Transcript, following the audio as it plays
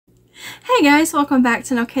Hey guys, welcome back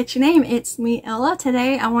to Nocatchyname. It's me, Ella.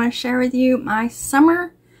 Today I want to share with you my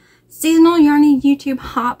summer seasonal yarny YouTube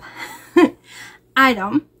hop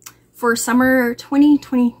item for summer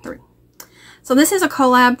 2023. So this is a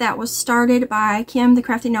collab that was started by Kim the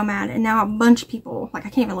Crafty Nomad, and now a bunch of people, like I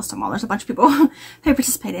can't even list them all, there's a bunch of people who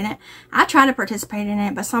participate in it. I try to participate in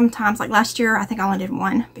it, but sometimes, like last year, I think I only did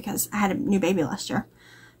one because I had a new baby last year.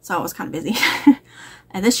 So I was kind of busy.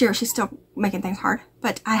 And this year she's still making things hard.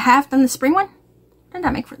 But I have done the spring one. What did I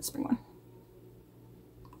make for the spring one?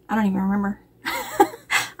 I don't even remember.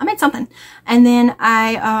 I made something. And then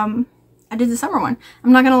I did the summer one.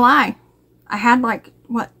 I'm not gonna lie. I had like,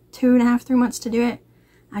 what, 2.5, 3 months to do it.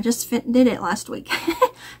 I just did it last week.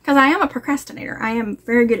 Because I am a procrastinator. I am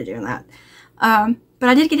very good at doing that. But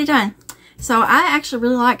I did get it done. So I actually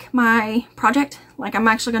really like my project. Like, I'm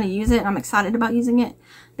actually going to use it. And I'm excited about using it.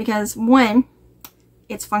 Because one,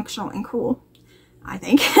 it's functional and cool, I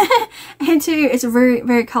think. And two, it's very,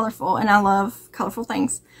 very colorful, and I love colorful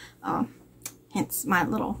things. Hence my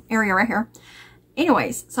little area right here.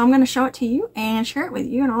 Anyways, so I'm going to show it to you and share it with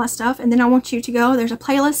you and all that stuff. And then I want you to go, there's a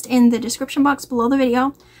playlist in the description box below the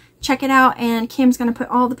video. Check it out, and Kim's going to put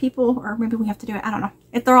all the people, or maybe we have to do it, I don't know.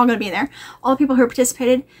 If they're all going to be there. All the people who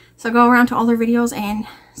participated. So go around to all their videos and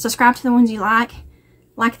subscribe to the ones you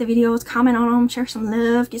like the videos, comment on them, share some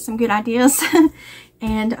love, get some good ideas.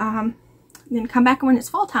 And then come back when it's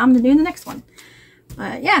fall time to do the next one.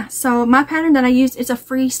 But yeah, so my pattern that I used is a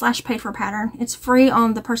free / paid for pattern. It's free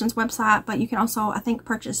on the person's website, but you can also, I think,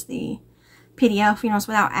 purchase the PDF, you know, it's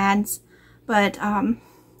without ads. But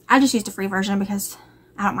I just used a free version because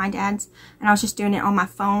I don't mind ads, and I was just doing it on my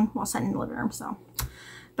phone while sitting in the living room. So,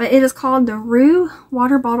 but it is called the Rue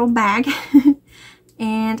Water Bottle Bag.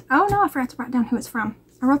 And oh no, I forgot to write down who it's from.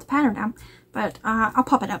 I wrote the pattern down, but I'll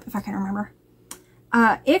pop it up if I can remember.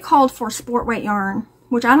 It called for sport weight yarn,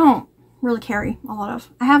 which I don't really carry a lot of.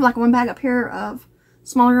 I have like one bag up here of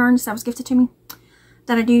smaller yarns that was gifted to me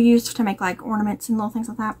that I do use to make like ornaments and little things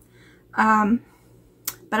like that.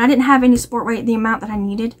 But I didn't have any sport weight, the amount that I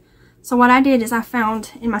needed. So what I did is I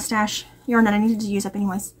found in my stash yarn that I needed to use up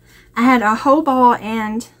anyways. I had a whole ball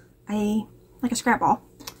and a scrap ball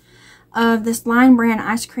of this Line Brand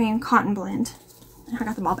Ice Cream Cotton Blend. I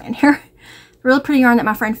got the ball band here. Really pretty yarn that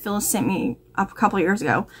my friend Phyllis sent me a couple of years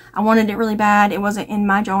ago. I wanted it really bad. It wasn't in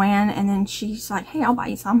my Joann, and then she's like, hey, I'll buy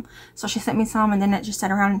you some. So she sent me some, and then it just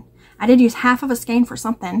sat around. I did use half of a skein for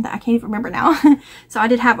something that I can't even remember now. So I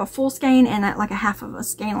did have a full skein and like a half of a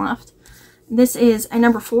skein left. This is a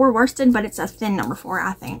number 4 worsted, but it's a thin number 4,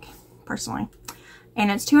 I think, personally.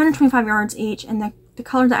 And it's 225 yards each, and the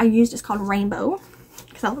color that I used is called Rainbow,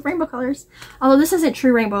 because I love rainbow colors. Although this isn't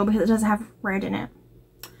true rainbow because it doesn't have red in it.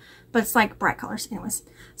 But it's like bright colors anyways.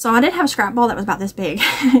 So I did have a scrap ball that was about this big.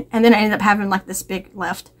 And then I ended up having like this big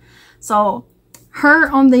left. So her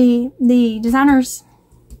on the designer's,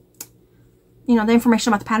 you know, the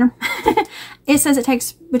information about the pattern. It says it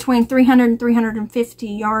takes between 300 and 350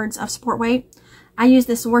 yards of support weight. I use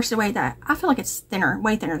this worsted weight that I feel like it's thinner,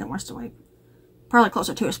 way thinner than worsted weight. Probably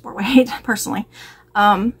closer to a sport weight, personally.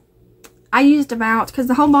 I used about, because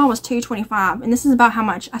the whole ball was 225. And this is about how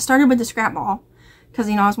much. I started with the scrap ball. Because,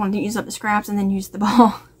 you know, I was wanting to use up the scraps and then use the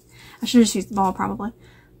ball. I should have just used the ball, probably.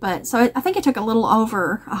 But, so I think it took a little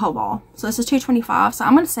over a whole ball. So this is 225. So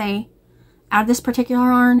I'm going to say, out of this particular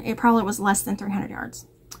yarn, it probably was less than 300 yards.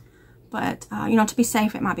 But, you know, to be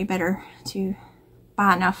safe, it might be better to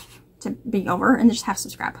buy enough to be over and just have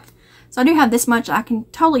some scrap. So I do have this much I can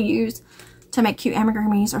totally use to make cute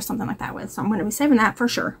amigurumis or something like that with. So I'm going to be saving that for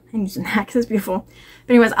sure and using that because it's beautiful.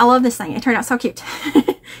 But anyways, I love this thing. It turned out so cute.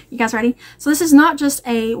 You guys ready? So this is not just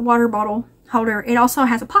a water bottle holder. It also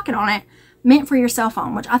has a pocket on it meant for your cell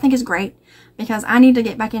phone, which I think is great because I need to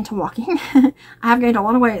get back into walking. I have gained a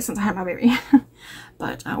lot of weight since I had my baby.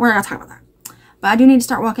 But we're not going to talk about that. But I do need to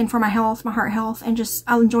start walking for my health, my heart health, and just,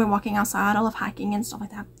 I enjoy walking outside. I love hiking and stuff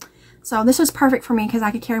like that. So this was perfect for me because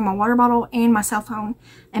I could carry my water bottle and my cell phone.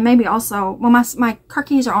 And maybe also, well, my car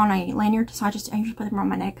keys are on a lanyard, so I usually put them around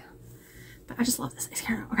my neck. But I just love this.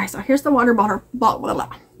 Okay, so here's the water bottle.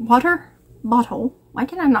 Water bottle. Why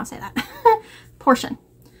can I not say that? Portion.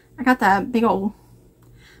 I got the big old,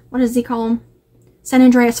 what does he call them? San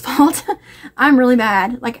Andreas fault. I'm really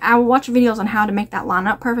bad. Like, I watch videos on how to make that line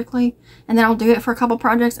up perfectly. And then I'll do it for a couple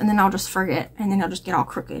projects, and then I'll just forget. And then I'll just get all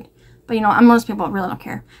crooked. But, you know, I'm one of those people that really don't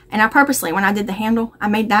care. And I purposely, when I did the handle, I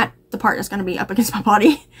made that the part that's going to be up against my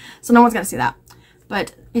body. So no one's going to see that.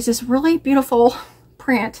 But it's this really beautiful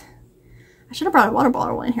print. I should have brought a water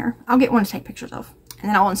bottle in here. I'll get one to take pictures of. And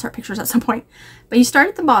then I'll insert pictures at some point. But you start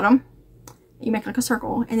at the bottom. You make like a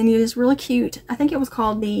circle. And then you do this really cute, I think it was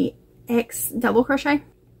called the X double crochet.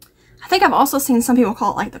 I think I've also seen some people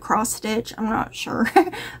call it like the cross stitch. I'm not sure.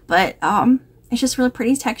 But it's just really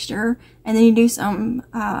pretty texture. And then you do some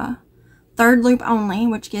third loop only,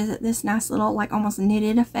 which gives it this nice little like almost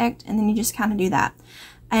knitted effect. And then you just kind of do that.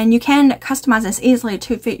 And you can customize this easily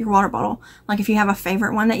to fit your water bottle. Like if you have a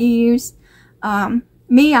favorite one that you use.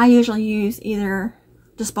 Me, I usually use either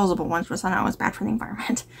disposable ones, which I know is bad for the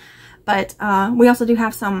environment. But we also do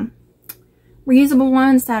have some reusable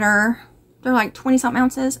ones that they're like 20-something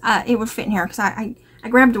ounces. It would fit in here because I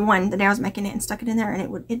grabbed one the day I was making it and stuck it in there,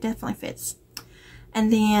 and it definitely fits.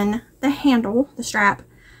 And then the handle, the strap.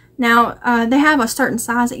 Now, they have a certain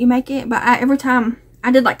size that you make it, but every time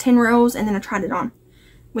I did like 10 rows, and then I tried it on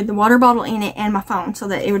with the water bottle in it and my phone so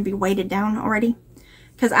that it would be weighted down already.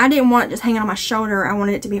 Because I didn't want it just hanging on my shoulder. I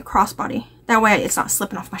wanted it to be a crossbody. That way it's not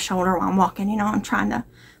slipping off my shoulder while I'm walking, you know. I'm trying to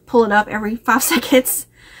pull it up every 5 seconds.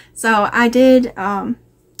 So I did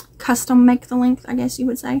custom make the length, I guess you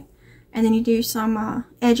would say. And then you do some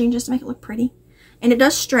edging just to make it look pretty. And it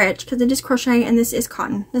does stretch because it is crochet, and this is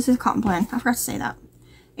cotton. This is cotton blend. I forgot to say that.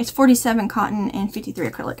 It's 47 cotton and 53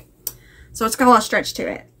 acrylic. So it's got a lot of stretch to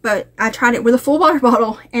it. But I tried it with a full water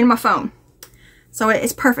bottle and my phone. So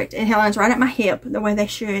it's perfect. It lands right at my hip the way they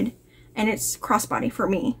should. And it's crossbody for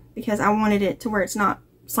me because I wanted it to where it's not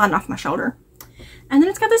sliding off my shoulder. And then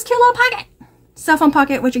it's got this cute little pocket. Cell phone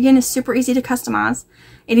pocket, which again is super easy to customize.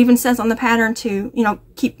 It even says on the pattern to, you know,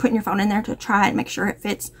 keep putting your phone in there to try and make sure it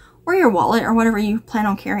fits. Or your wallet or whatever you plan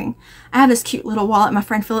on carrying. I have this cute little wallet my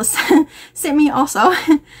friend Phyllis sent me also.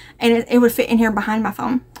 And it would fit in here behind my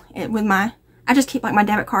phone. I just keep like my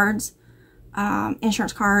debit cards,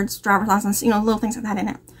 insurance cards, driver's license, you know, little things like that in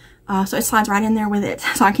it. So it slides right in there with it.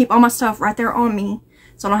 So I keep all my stuff right there on me.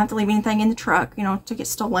 So I don't have to leave anything in the truck, you know, to get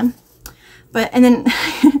stolen. And then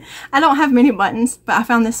I don't have many buttons, but I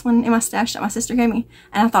found this one in my stash that my sister gave me.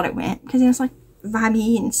 And I thought it went because, you know, it's like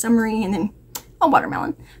vibey and summery, and then a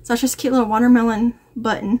watermelon. So it's just a cute little watermelon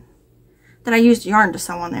button that I used yarn to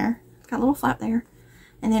sew on there. It's got a little flap there.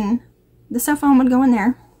 And then the cell phone would go in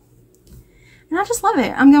there. And I just love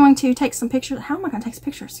it. I'm going to take some pictures. How am I going to take some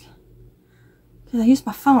pictures? Because I used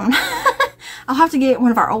my phone. I'll have to get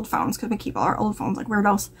one of our old phones because we keep all our old phones like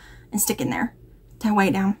weirdos and stick in there to weigh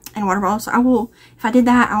it down and water bottle. So I will, if I did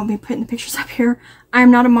that, I'll be putting the pictures up here. I am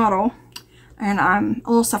not a model and I'm a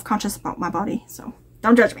little self-conscious about my body. So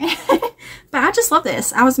don't judge me. But I just love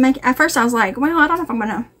this. At first I was like, well, I don't know if I'm going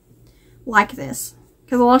to like this.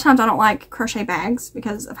 Because a lot of times I don't like crochet bags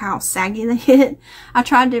because of how saggy they get. I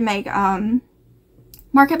tried to make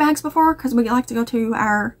market bags before because we like to go to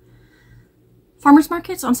our farmers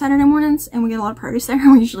markets on Saturday mornings and we get a lot of produce there.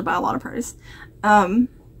 We usually buy a lot of produce.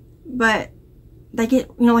 But they get,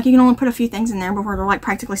 you know, like you can only put a few things in there before they're like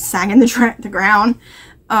practically sagging the ground.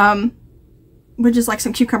 With just like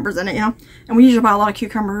some cucumbers in it, you know. And we usually buy a lot of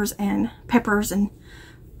cucumbers and peppers and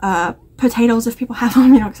potatoes if people have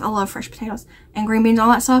them, you know, because I love fresh potatoes and green beans, all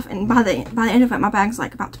that stuff. And by the end of it, my bag's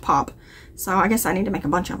like about to pop. So I guess I need to make a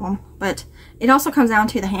bunch of them. But it also comes down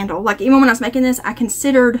to the handle. Like even when I was making this, I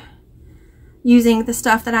considered using the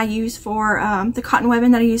stuff that I use for the cotton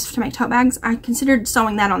webbing that I use to make tote bags. I considered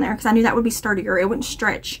sewing that on there because I knew that would be sturdier. It wouldn't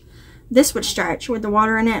stretch. This would stretch with the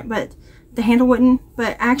water in it, but the handle wouldn't.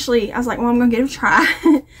 But actually, I was like, well, I'm going to give it a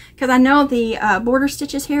try because I know the border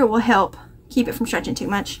stitches here will help keep it from stretching too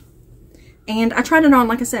much. And I tried it on,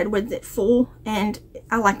 like I said, with it full, and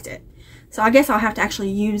I liked it. So I guess I'll have to actually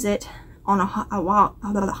use it on a walk.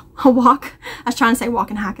 I was trying to say walk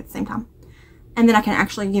and hike at the same time. And then I can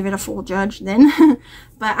actually give it a full judge then.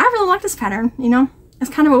 But I really like this pattern, you know. It's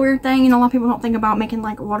kind of a weird thing. You know, a lot of people don't think about making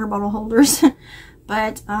like water bottle holders.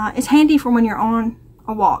 But it's handy for when you're on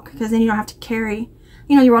a walk, because then you don't have to carry,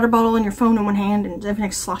 you know, your water bottle and your phone in one hand and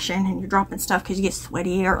everything's sloshing and you're dropping stuff because you get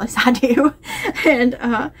sweaty, or at least I do.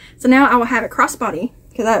 And so now I will have it crossbody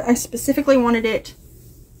because I specifically wanted it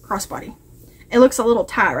crossbody. It looks a little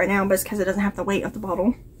tight right now, but it's because it doesn't have the weight of the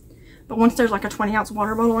bottle. But once there's like a 20-ounce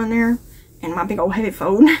water bottle in there and my big old heavy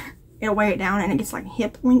phone, it'll weigh it down and it gets like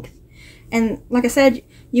hip length. And like I said,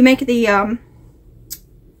 you make the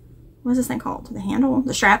what is this thing called? The handle?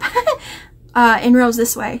 The strap. In rows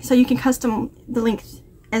this way. So you can custom the length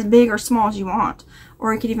as big or small as you want.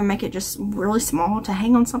 Or you could even make it just really small to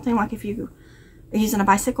hang on something, like if you are using a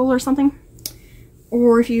bicycle or something.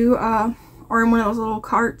 Or if you are in one of those little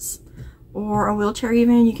carts or a wheelchair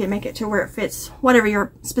even, you can make it to where it fits whatever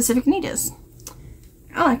your specific need is.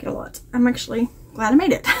 I like it a lot. I'm actually glad I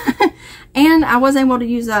made it. And I was able to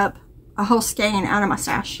use up a whole skein out of my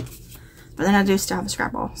stash. But then I do still have a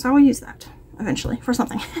scrap ball, so I will use that eventually for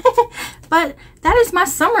something. But that is my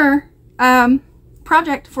summer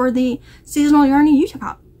project for the seasonal yarny YouTube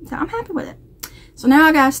hop. So I'm happy with it. So now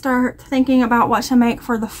I gotta start thinking about what to make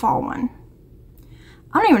for the fall one.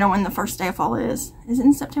 I don't even know when the first day of fall is. Is it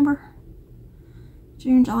in September?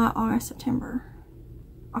 June, July, August, September,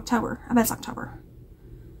 October. I bet it's October.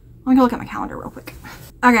 Let me go look at my calendar real quick.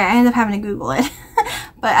 Okay, I ended up having to Google it,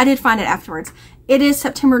 but I did find it afterwards. It is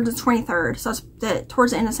September the 23rd, so it's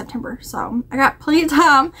towards the end of September. So I got plenty of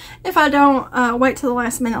time if I don't wait till the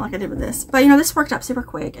last minute like I did with this. But you know, this worked up super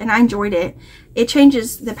quick and I enjoyed it. It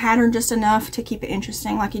changes the pattern just enough to keep it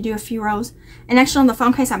interesting. Like you do a few rows. And actually on the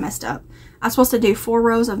phone case I messed up. I was supposed to do 4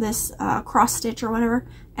 rows of this cross stitch or whatever,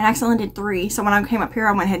 and I accidentally did 3. So when I came up here,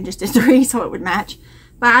 I went ahead and just did 3 so it would match.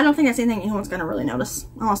 But I don't think that's anything anyone's going to really notice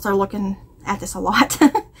unless they're looking at this a lot.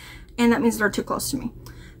 And that means they're too close to me.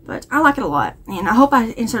 But I like it a lot. And I hope I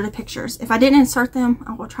inserted pictures. If I didn't insert them,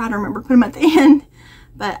 I will try to remember to put them at the end.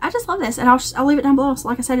 But I just love this. And I'll leave it down below. So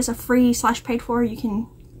like I said, it's a free / paid for. You can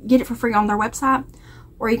get it for free on their website.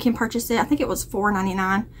 Or you can purchase it. I think it was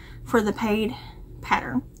 $4.99 for the paid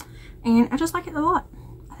pattern. And I just like it a lot.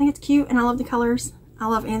 I think it's cute and I love the colors. I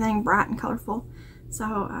love anything bright and colorful.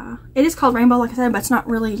 So it is called rainbow, like I said, but it's not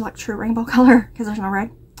really like true rainbow color because there's no red.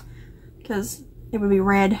 Because it would be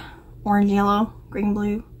red, orange, yellow, green,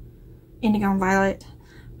 blue, indigo, and violet.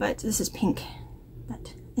 But this is pink.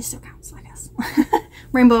 But it still counts, I guess.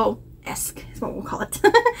 Rainbow-esque is what we'll call it.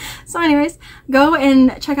 So anyways, go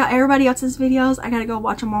and check out everybody else's videos. I gotta go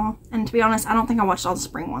watch them all. And to be honest, I don't think I watched all the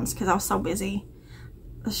spring ones because I was so busy.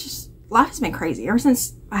 It's just, life has been crazy. Ever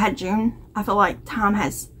since I had June, I feel like time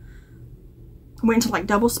has went to like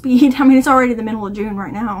double speed. I mean, it's already the middle of June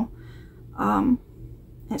right now.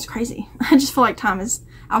 It's crazy. I just feel like time is,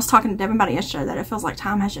 I was talking to Devin about it yesterday, that it feels like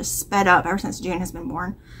time has just sped up ever since June has been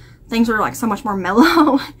born. Things were like so much more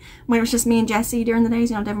mellow when it was just me and Jesse during the days,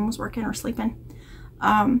 you know, Devin was working or sleeping.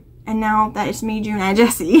 And now that it's me, June, and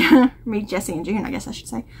Jesse, me, Jesse, and June, I guess I should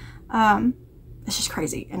say, it's just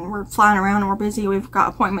crazy. And we're flying around and we're busy. We've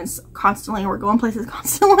got appointments constantly. We're going places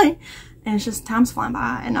constantly. And it's just, time's flying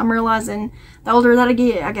by. And I'm realizing the older that I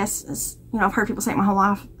get, I guess, is, you know, I've heard people say it my whole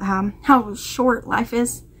life, how short life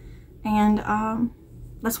is. And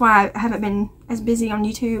that's why I haven't been as busy on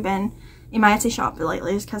YouTube and in my Etsy shop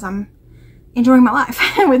lately, is because I'm enjoying my life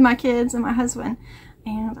with my kids and my husband.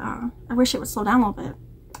 And I wish it would slow down a little bit.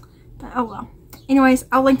 But oh well. Anyways,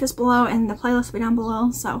 I'll link this below and the playlist will be down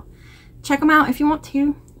below. So check them out if you want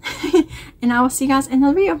to. And I will see you guys in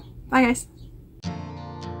another video. Bye guys.